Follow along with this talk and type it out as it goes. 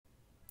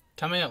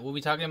Coming up, we'll be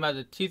talking about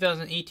the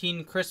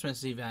 2018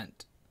 Christmas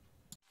event.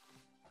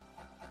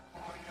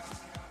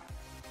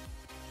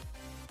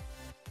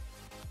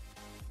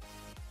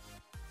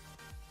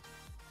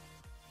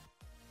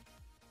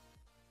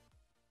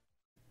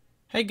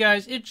 Hey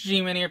guys, it's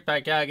G-Man here,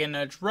 back out again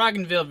in a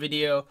Dragonvale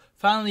video.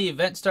 Finally, the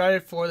event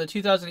started for the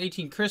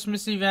 2018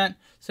 Christmas event,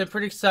 so I'm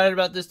pretty excited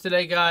about this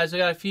today, guys. We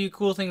got a few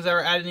cool things that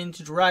were added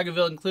into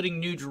Dragonvale, including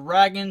new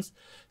dragons.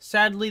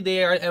 Sadly,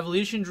 they are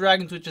evolution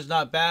dragons, which is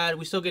not bad.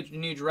 We still get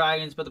new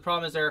dragons, but the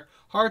problem is they're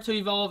hard to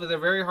evolve, and they're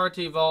very hard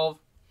to evolve.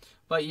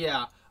 But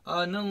yeah,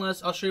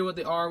 nonetheless, I'll show you what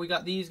they are. We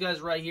got these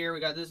guys right here. We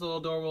got this little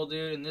adorable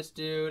dude, and this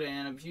dude,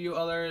 and a few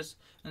others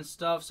and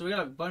stuff. So we got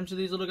a bunch of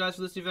these little guys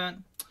for this event.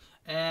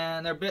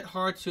 And they're a bit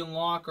hard to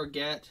unlock or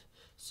get,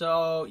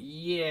 so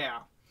yeah,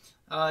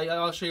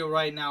 I'll show you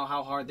right now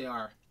how hard they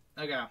are.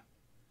 Okay,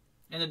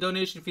 and the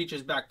donation feature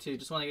is back too.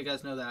 Just want to let you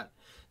guys know that.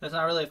 That's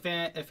not really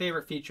a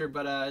favorite feature,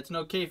 but it's an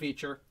okay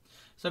feature.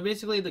 So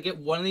basically, to get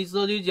one of these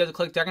little dudes, you have to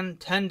collect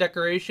 10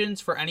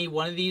 decorations for any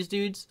one of these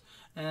dudes,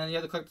 and you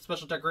have to collect the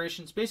special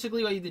decorations.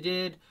 Basically, what you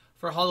did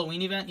for a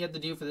Halloween event, you have to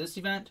do for this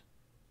event.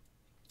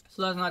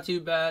 So that's not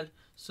too bad.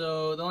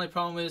 So the only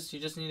problem is you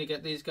just need to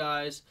get these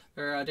guys,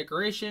 their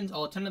decorations,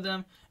 all 10 of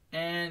them,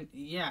 and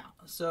yeah.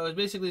 So it's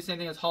basically the same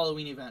thing as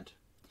Halloween event.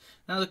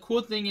 Now the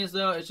cool thing is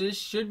though, this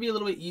should be a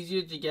little bit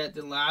easier to get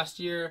than last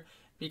year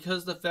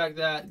because of the fact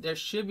that there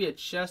should be a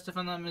chest, if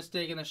I'm not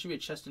mistaken. There should be a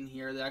chest in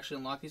here that actually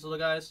unlock these little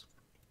guys.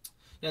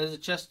 Yeah, there's a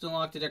chest to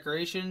unlock the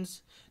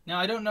decorations. Now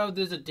I don't know if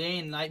there's a day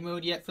and night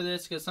mode yet for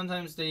this, because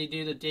sometimes they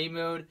do the day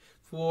mode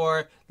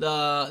for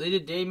they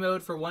did day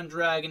mode for one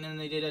dragon, and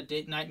they did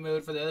a night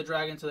mode for the other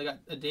dragon, so they got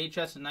a day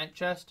chest and night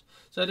chest.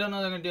 So I don't know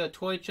if they're going to do a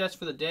toy chest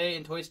for the day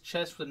and toy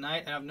chest for the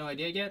night. I have no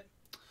idea yet.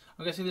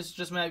 I'm guessing this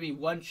just might be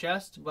one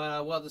chest,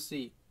 but we'll have to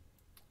see.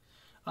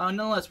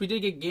 Nonetheless, we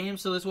did get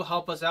games, so this will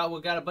help us out.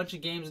 We've got a bunch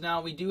of games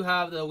now. We do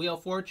have the Wheel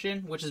of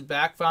Fortune, which is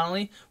back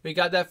finally. We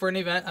got that for an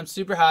event. I'm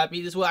super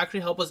happy. This will actually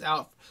help us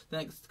out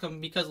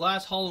because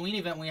last Halloween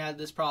event we had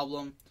this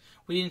problem.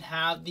 We didn't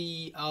have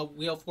the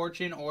Wheel of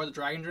Fortune or the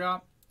Dragon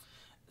Drop.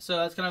 So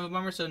that's kind of a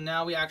bummer. So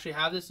now we actually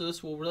have this. So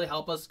this will really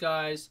help us,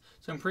 guys.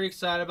 So I'm pretty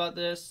excited about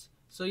this.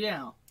 So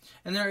yeah.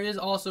 And there is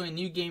also a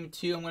new game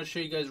too. I'm going to show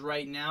you guys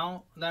right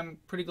now that I'm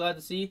pretty glad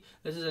to see.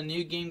 This is a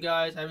new game,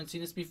 guys. I haven't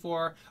seen this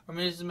before. Or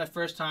maybe this is my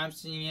first time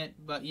seeing it.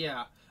 But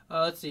yeah.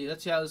 Let's see.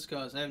 Let's see how this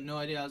goes. I have no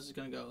idea how this is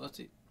going to go. Let's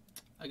see.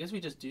 I guess we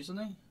just do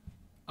something.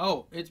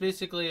 Oh, it's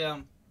basically,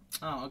 oh,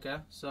 okay.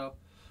 So,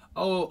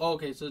 oh,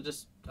 okay. So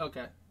just,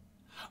 okay.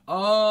 Oh,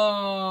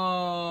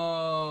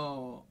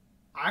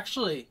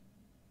 actually,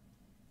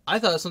 I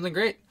thought it was something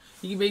great.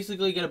 You can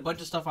basically get a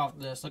bunch of stuff off of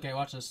this. Okay,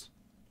 watch this.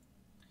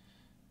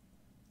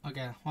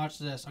 Okay, watch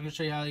this. I'm going to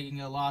show you how you can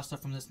get a lot of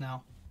stuff from this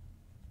now.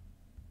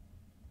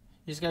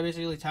 You just got to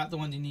basically tap the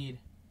ones you need.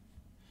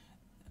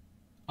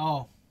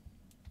 Oh,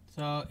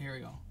 so here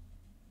we go.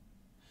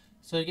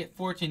 So you get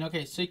 14.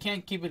 Okay, so you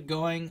can't keep it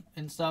going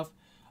and stuff.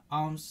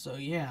 So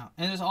yeah,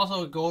 and there's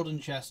also a golden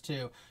chest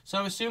too. So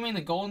I'm assuming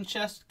the golden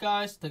chest,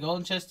 guys, the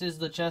golden chest is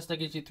the chest that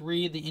gives you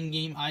 3 of the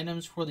in-game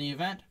items for the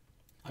event.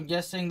 I'm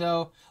guessing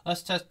though,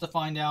 let's test to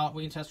find out.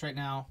 We can test right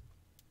now.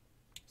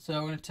 So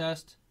we're gonna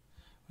test.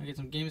 We're gonna get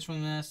some games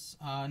from this.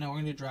 No, we're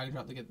gonna do drag and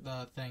drop to get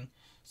the thing.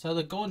 So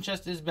the golden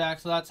chest is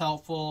back, so that's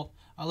helpful.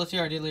 Let's see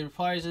our daily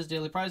prizes.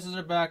 Daily prizes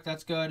are back.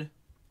 That's good.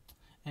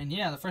 And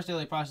yeah, the first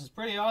daily prize is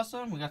pretty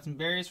awesome. We got some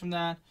berries from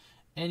that,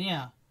 and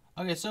yeah.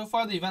 Okay, so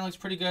far the event looks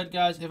pretty good,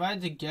 guys. If I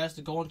had to guess,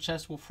 the golden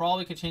chest will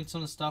probably contain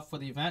some of the stuff for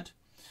the event.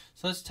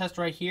 So let's test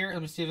right here.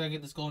 Let me see if I can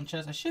get this golden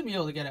chest. I should be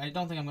able to get it. I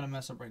don't think I'm going to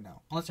mess up right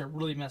now, unless I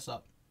really mess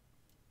up.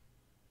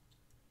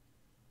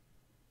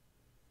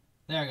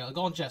 There we go, the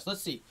golden chest.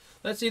 Let's see.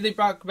 Let's see if they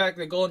brought back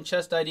the golden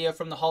chest idea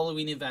from the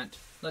Halloween event.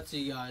 Let's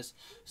see, guys.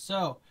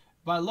 So,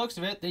 by the looks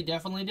of it, they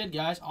definitely did,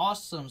 guys.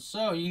 Awesome.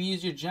 So, you can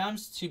use your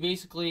gems to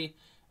basically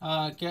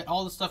get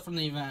all the stuff from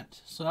the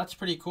event. So, that's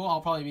pretty cool. I'll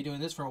probably be doing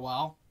this for a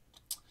while.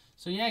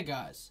 So yeah,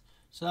 guys.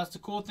 So that's the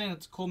cool thing.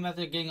 That's a cool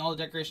method of getting all the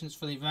decorations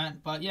for the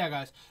event. But yeah,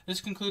 guys, this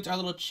concludes our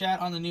little chat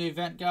on the new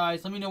event,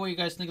 guys. Let me know what you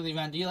guys think of the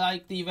event. Do you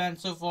like the event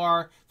so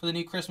far for the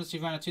new Christmas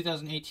event of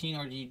 2018,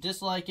 or do you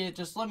dislike it?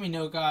 Just let me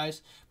know,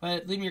 guys.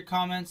 But leave me your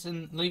comments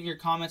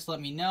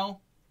let me know.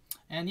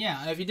 And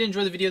yeah, if you did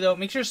enjoy the video though,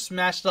 make sure to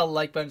smash that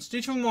like button.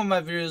 Stay tuned for more of my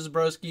videos,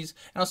 broskies,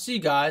 and I'll see you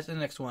guys in the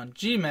next one.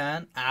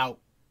 G-Man out.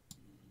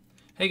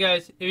 Hey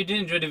guys, if you did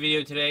enjoy the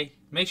video today,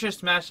 make sure to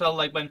smash that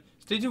like button.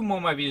 Stay tuned for more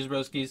of my videos,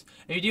 broskies.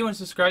 If you do want to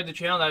subscribe to the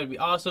channel, that would be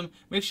awesome.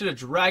 Make sure to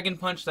dragon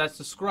punch that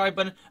subscribe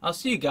button. I'll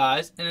see you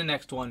guys in the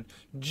next one.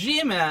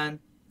 G-Man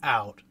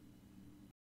out.